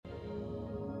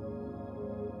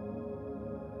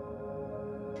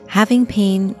Having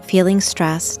pain, feeling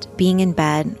stressed, being in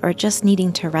bed, or just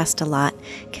needing to rest a lot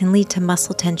can lead to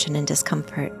muscle tension and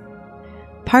discomfort.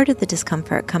 Part of the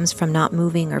discomfort comes from not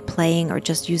moving or playing or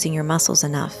just using your muscles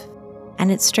enough.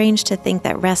 And it's strange to think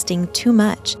that resting too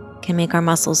much can make our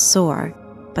muscles sore,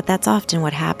 but that's often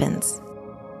what happens.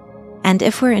 And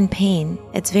if we're in pain,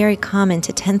 it's very common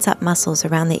to tense up muscles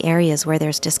around the areas where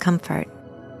there's discomfort.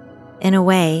 In a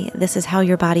way, this is how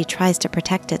your body tries to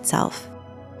protect itself.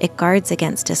 It guards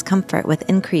against discomfort with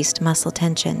increased muscle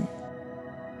tension.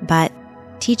 But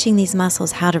teaching these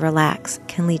muscles how to relax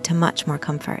can lead to much more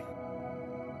comfort.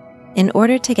 In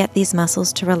order to get these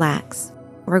muscles to relax,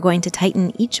 we're going to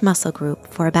tighten each muscle group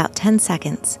for about 10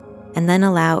 seconds and then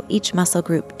allow each muscle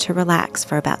group to relax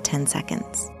for about 10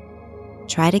 seconds.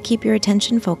 Try to keep your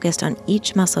attention focused on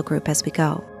each muscle group as we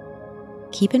go.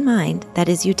 Keep in mind that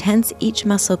as you tense each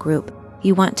muscle group,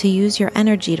 you want to use your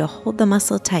energy to hold the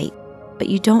muscle tight, but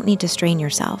you don't need to strain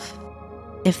yourself.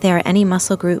 If there are any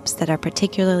muscle groups that are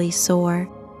particularly sore,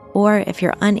 or if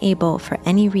you're unable for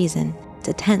any reason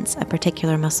to tense a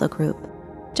particular muscle group,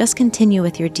 just continue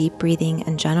with your deep breathing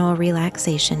and general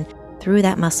relaxation through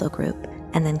that muscle group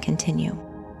and then continue.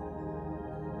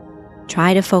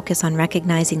 Try to focus on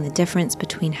recognizing the difference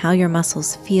between how your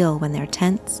muscles feel when they're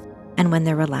tense and when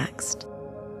they're relaxed.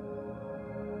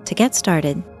 To get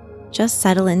started, just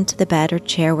settle into the bed or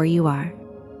chair where you are.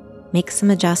 Make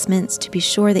some adjustments to be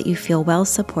sure that you feel well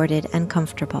supported and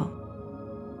comfortable.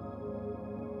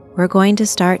 We're going to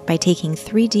start by taking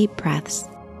 3 deep breaths,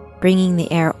 bringing the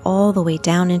air all the way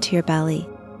down into your belly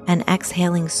and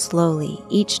exhaling slowly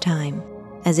each time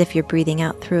as if you're breathing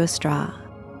out through a straw.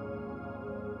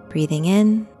 Breathing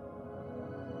in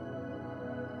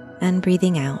and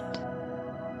breathing out.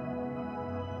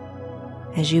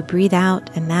 As you breathe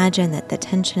out, imagine that the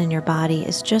tension in your body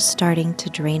is just starting to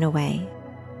drain away.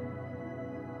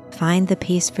 Find the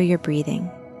pace for your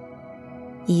breathing,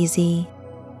 easy,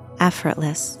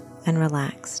 effortless, and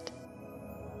relaxed.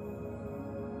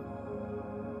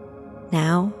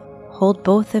 Now, hold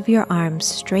both of your arms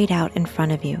straight out in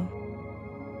front of you.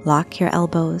 Lock your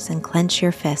elbows and clench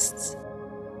your fists.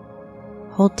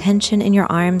 Hold tension in your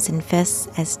arms and fists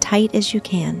as tight as you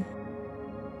can.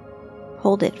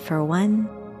 Hold it for 1,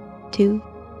 2,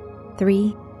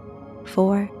 3,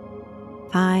 4,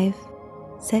 5,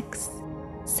 6,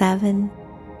 7,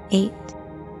 8,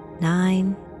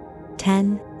 9,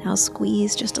 10. Now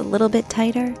squeeze just a little bit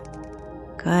tighter.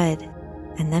 Good.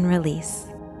 And then release.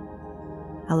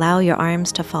 Allow your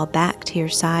arms to fall back to your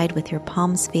side with your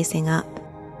palms facing up,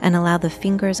 and allow the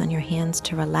fingers on your hands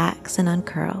to relax and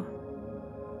uncurl.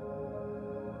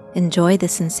 Enjoy the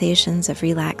sensations of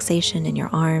relaxation in your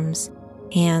arms,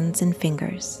 hands, and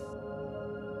fingers.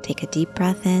 Take a deep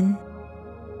breath in,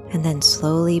 and then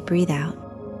slowly breathe out,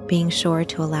 being sure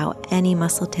to allow any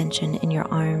muscle tension in your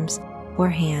arms or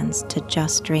hands to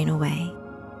just drain away.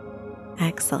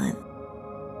 Excellent.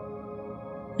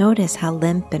 Notice how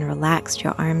limp and relaxed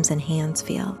your arms and hands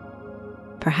feel.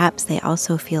 Perhaps they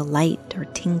also feel light or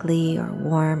tingly or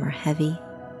warm or heavy.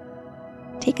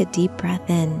 Take a deep breath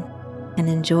in and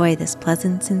enjoy this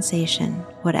pleasant sensation,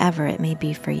 whatever it may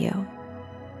be for you.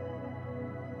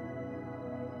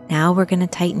 Now we're going to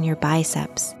tighten your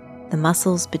biceps, the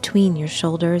muscles between your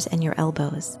shoulders and your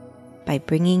elbows, by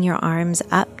bringing your arms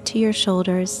up to your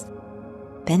shoulders,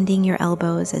 bending your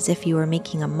elbows as if you were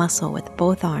making a muscle with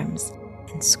both arms,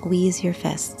 and squeeze your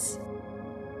fists.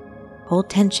 Hold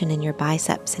tension in your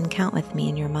biceps and count with me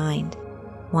in your mind.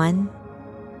 1,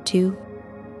 2,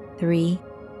 3,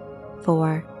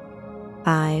 4,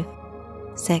 5,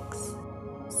 6,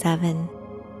 7,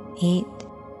 8,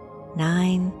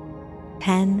 9,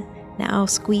 10. Now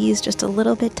squeeze just a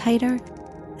little bit tighter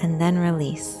and then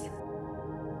release.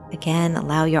 Again,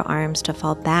 allow your arms to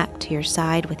fall back to your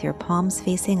side with your palms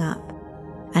facing up,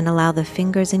 and allow the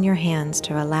fingers in your hands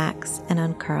to relax and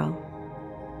uncurl.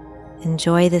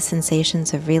 Enjoy the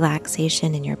sensations of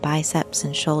relaxation in your biceps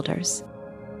and shoulders.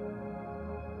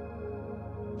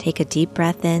 Take a deep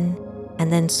breath in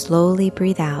and then slowly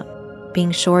breathe out,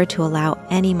 being sure to allow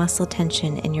any muscle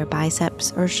tension in your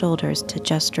biceps or shoulders to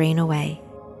just drain away.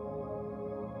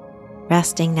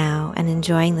 Resting now and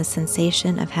enjoying the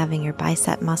sensation of having your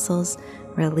bicep muscles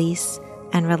release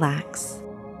and relax.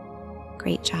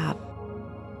 Great job.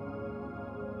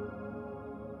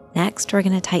 Next, we're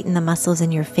going to tighten the muscles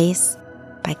in your face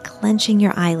by clenching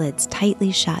your eyelids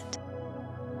tightly shut.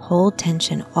 Hold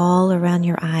tension all around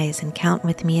your eyes and count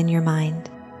with me in your mind.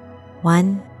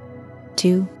 1,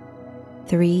 2,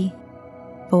 3,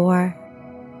 4,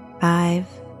 5,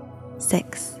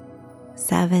 6,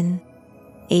 7,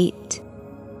 8,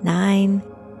 9,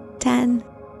 10.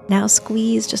 Now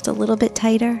squeeze just a little bit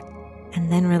tighter and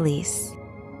then release.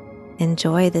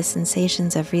 Enjoy the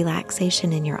sensations of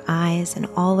relaxation in your eyes and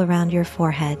all around your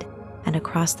forehead and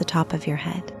across the top of your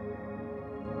head.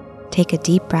 Take a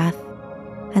deep breath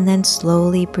and then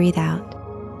slowly breathe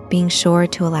out, being sure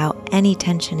to allow any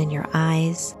tension in your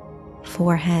eyes,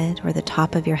 forehead, or the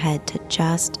top of your head to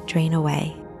just drain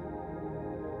away.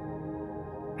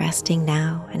 Resting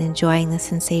now and enjoying the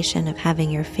sensation of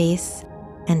having your face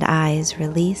and eyes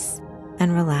release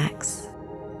and relax.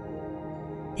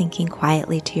 Thinking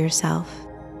quietly to yourself,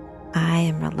 I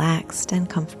am relaxed and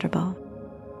comfortable.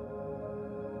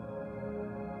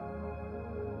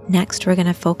 Next, we're going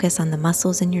to focus on the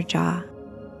muscles in your jaw.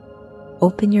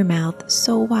 Open your mouth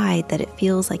so wide that it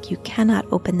feels like you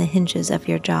cannot open the hinges of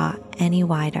your jaw any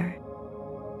wider.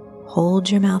 Hold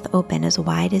your mouth open as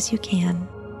wide as you can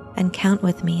and count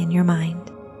with me in your mind.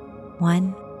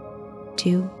 1,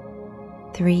 2,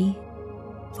 3,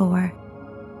 4,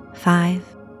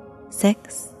 5,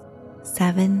 6,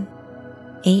 7,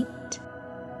 8,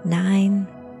 9,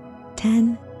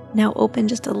 10. Now open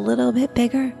just a little bit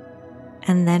bigger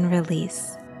and then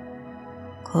release.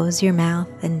 Close your mouth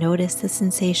and notice the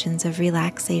sensations of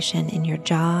relaxation in your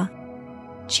jaw,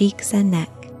 cheeks, and neck.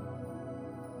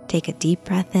 Take a deep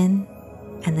breath in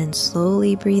and then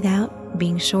slowly breathe out,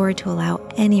 being sure to allow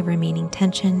any remaining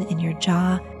tension in your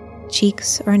jaw,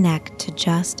 cheeks, or neck to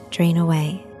just drain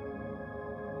away.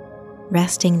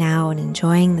 Resting now and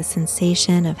enjoying the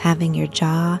sensation of having your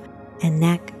jaw and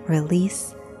neck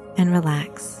release and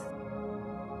relax.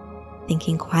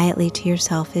 Thinking quietly to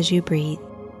yourself as you breathe,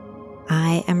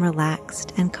 I am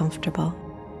relaxed and comfortable.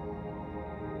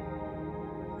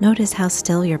 Notice how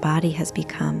still your body has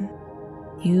become.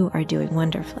 You are doing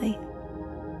wonderfully.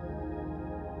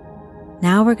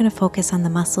 Now we're going to focus on the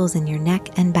muscles in your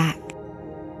neck and back.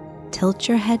 Tilt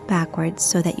your head backwards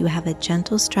so that you have a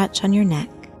gentle stretch on your neck.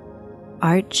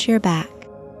 Arch your back,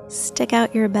 stick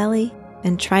out your belly,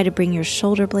 and try to bring your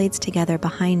shoulder blades together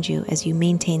behind you as you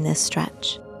maintain this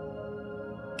stretch.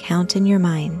 Count in your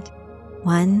mind.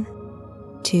 1,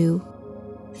 2,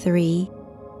 3,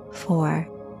 4,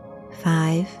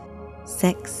 5,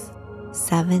 6,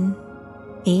 7,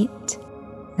 8,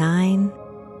 9,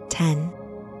 10.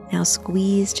 Now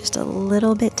squeeze just a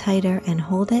little bit tighter and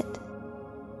hold it,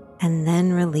 and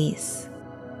then release.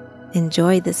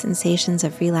 Enjoy the sensations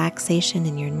of relaxation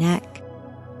in your neck,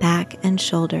 back, and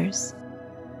shoulders.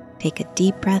 Take a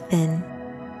deep breath in,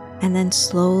 and then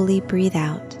slowly breathe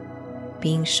out,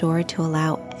 being sure to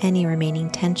allow any remaining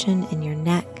tension in your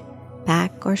neck,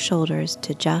 back, or shoulders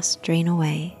to just drain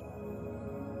away.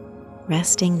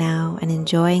 Resting now and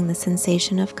enjoying the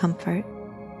sensation of comfort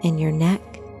in your neck,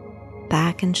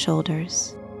 back, and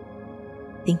shoulders.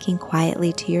 Thinking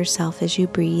quietly to yourself as you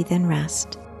breathe and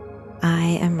rest,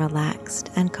 I am relaxed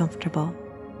and comfortable.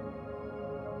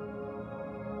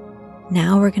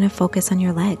 Now we're going to focus on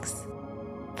your legs.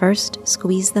 First,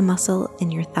 squeeze the muscle in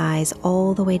your thighs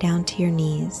all the way down to your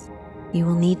knees. You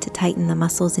will need to tighten the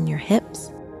muscles in your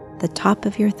hips, the top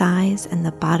of your thighs, and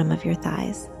the bottom of your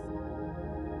thighs.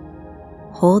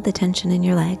 Hold the tension in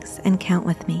your legs and count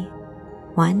with me.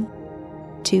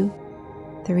 1, 2,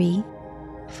 3,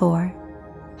 4,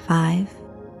 5,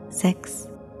 6,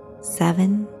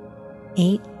 7,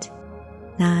 8,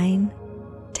 9,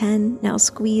 10. Now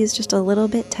squeeze just a little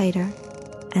bit tighter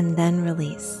and then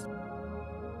release.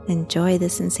 Enjoy the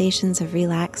sensations of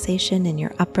relaxation in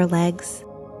your upper legs,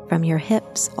 from your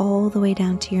hips all the way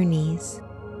down to your knees.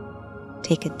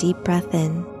 Take a deep breath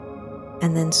in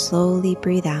and then slowly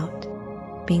breathe out,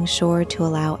 being sure to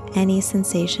allow any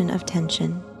sensation of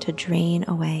tension to drain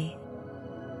away.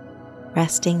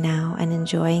 Resting now and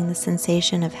enjoying the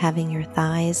sensation of having your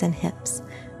thighs and hips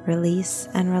release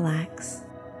and relax.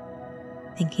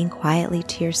 Thinking quietly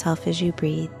to yourself as you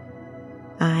breathe,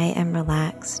 I am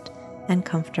relaxed and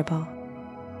comfortable.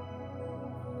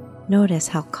 Notice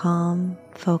how calm,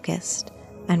 focused,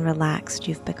 and relaxed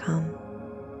you've become.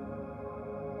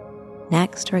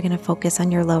 Next, we're going to focus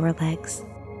on your lower legs.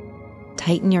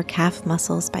 Tighten your calf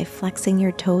muscles by flexing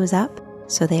your toes up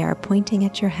so they are pointing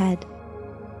at your head.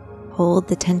 Hold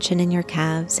the tension in your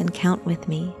calves and count with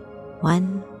me.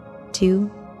 1,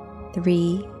 2,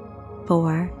 3,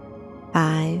 4,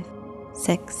 5,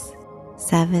 6,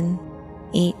 7,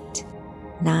 8,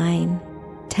 9,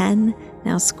 10.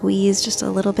 Now squeeze just a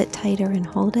little bit tighter and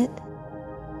hold it,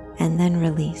 and then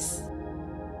release.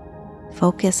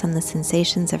 Focus on the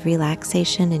sensations of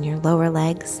relaxation in your lower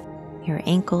legs, your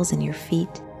ankles, and your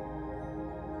feet.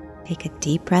 Take a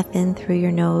deep breath in through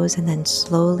your nose and then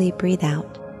slowly breathe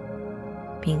out,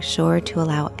 being sure to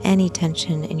allow any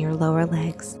tension in your lower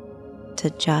legs to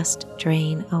just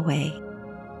drain away.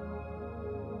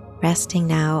 Resting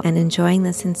now and enjoying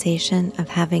the sensation of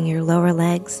having your lower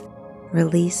legs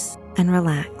release and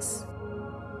relax.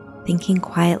 Thinking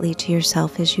quietly to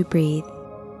yourself as you breathe,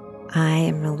 I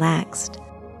am relaxed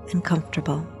and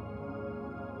comfortable.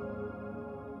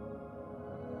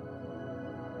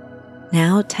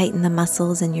 Now tighten the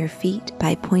muscles in your feet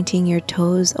by pointing your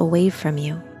toes away from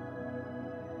you,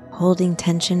 holding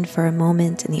tension for a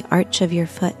moment in the arch of your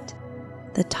foot,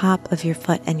 the top of your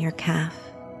foot and your calf.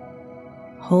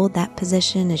 Hold that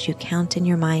position as you count in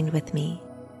your mind with me.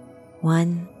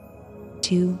 1,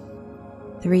 2,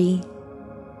 3,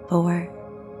 4,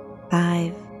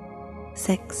 5,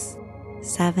 6,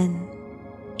 7,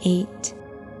 8,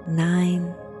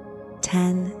 9,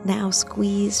 10. Now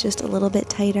squeeze just a little bit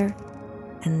tighter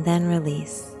and then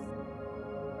release.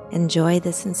 Enjoy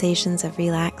the sensations of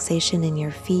relaxation in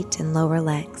your feet and lower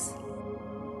legs.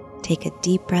 Take a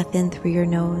deep breath in through your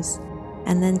nose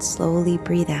and then slowly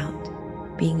breathe out,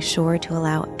 being sure to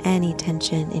allow any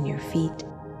tension in your feet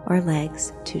or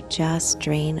legs to just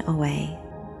drain away.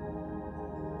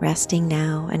 Resting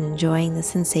now and enjoying the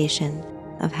sensation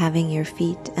of having your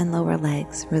feet and lower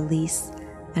legs release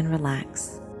and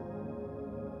relax.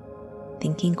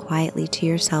 Thinking quietly to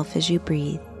yourself as you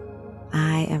breathe,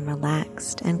 I am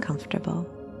relaxed and comfortable.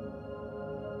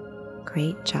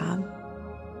 Great job.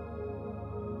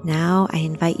 Now I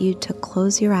invite you to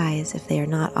close your eyes if they are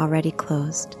not already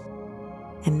closed.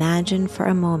 Imagine for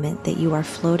a moment that you are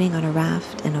floating on a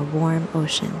raft in a warm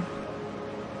ocean.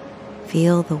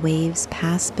 Feel the waves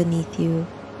pass beneath you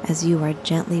as you are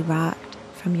gently rocked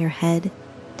from your head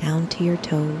down to your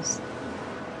toes,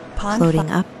 floating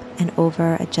up and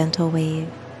over a gentle wave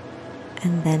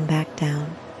and then back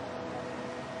down.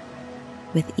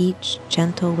 With each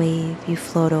gentle wave you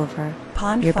float over,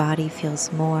 your body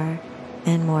feels more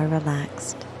and more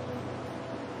relaxed.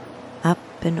 Up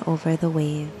and over the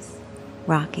waves,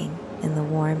 rocking in the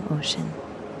warm ocean.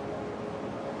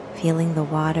 Feeling the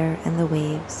water and the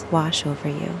waves wash over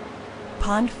you.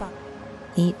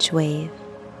 Each wave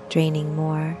draining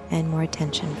more and more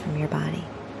tension from your body.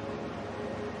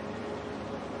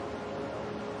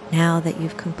 Now that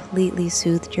you've completely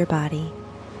soothed your body,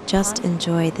 just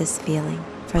enjoy this feeling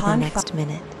for the next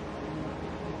minute.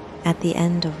 At the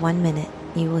end of 1 minute,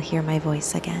 you will hear my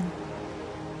voice again.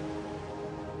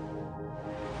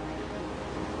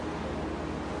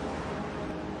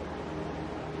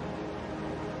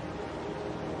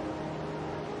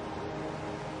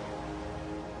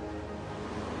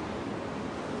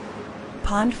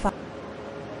 Pond 5.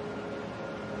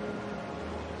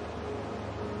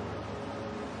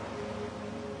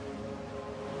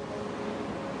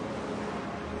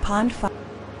 Pond 5.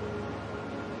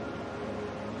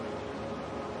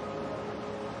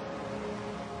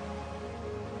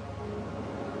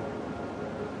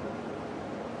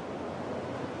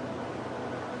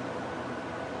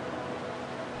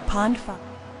 Pond 5.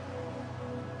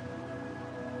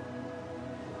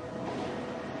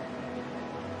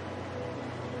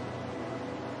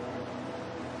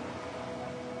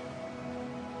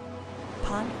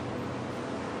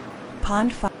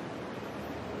 Pond 5.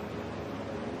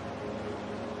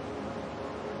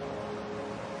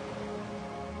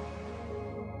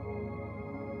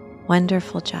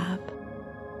 Wonderful job.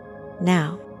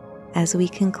 Now, as we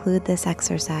conclude this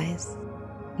exercise,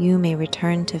 you may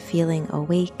return to feeling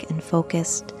awake and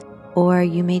focused, or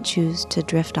you may choose to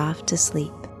drift off to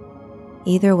sleep.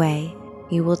 Either way,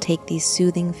 you will take these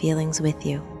soothing feelings with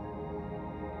you.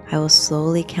 I will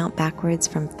slowly count backwards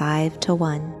from 5 to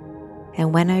 1,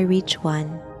 and when I reach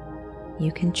 1,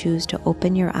 you can choose to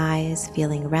open your eyes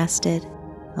feeling rested,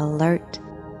 alert,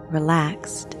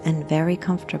 relaxed, and very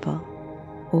comfortable,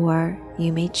 or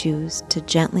you may choose to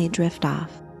gently drift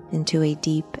off into a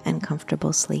deep and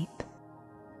comfortable sleep.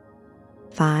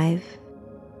 5,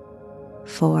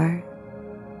 4,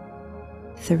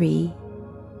 3,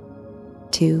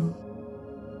 2,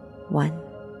 1.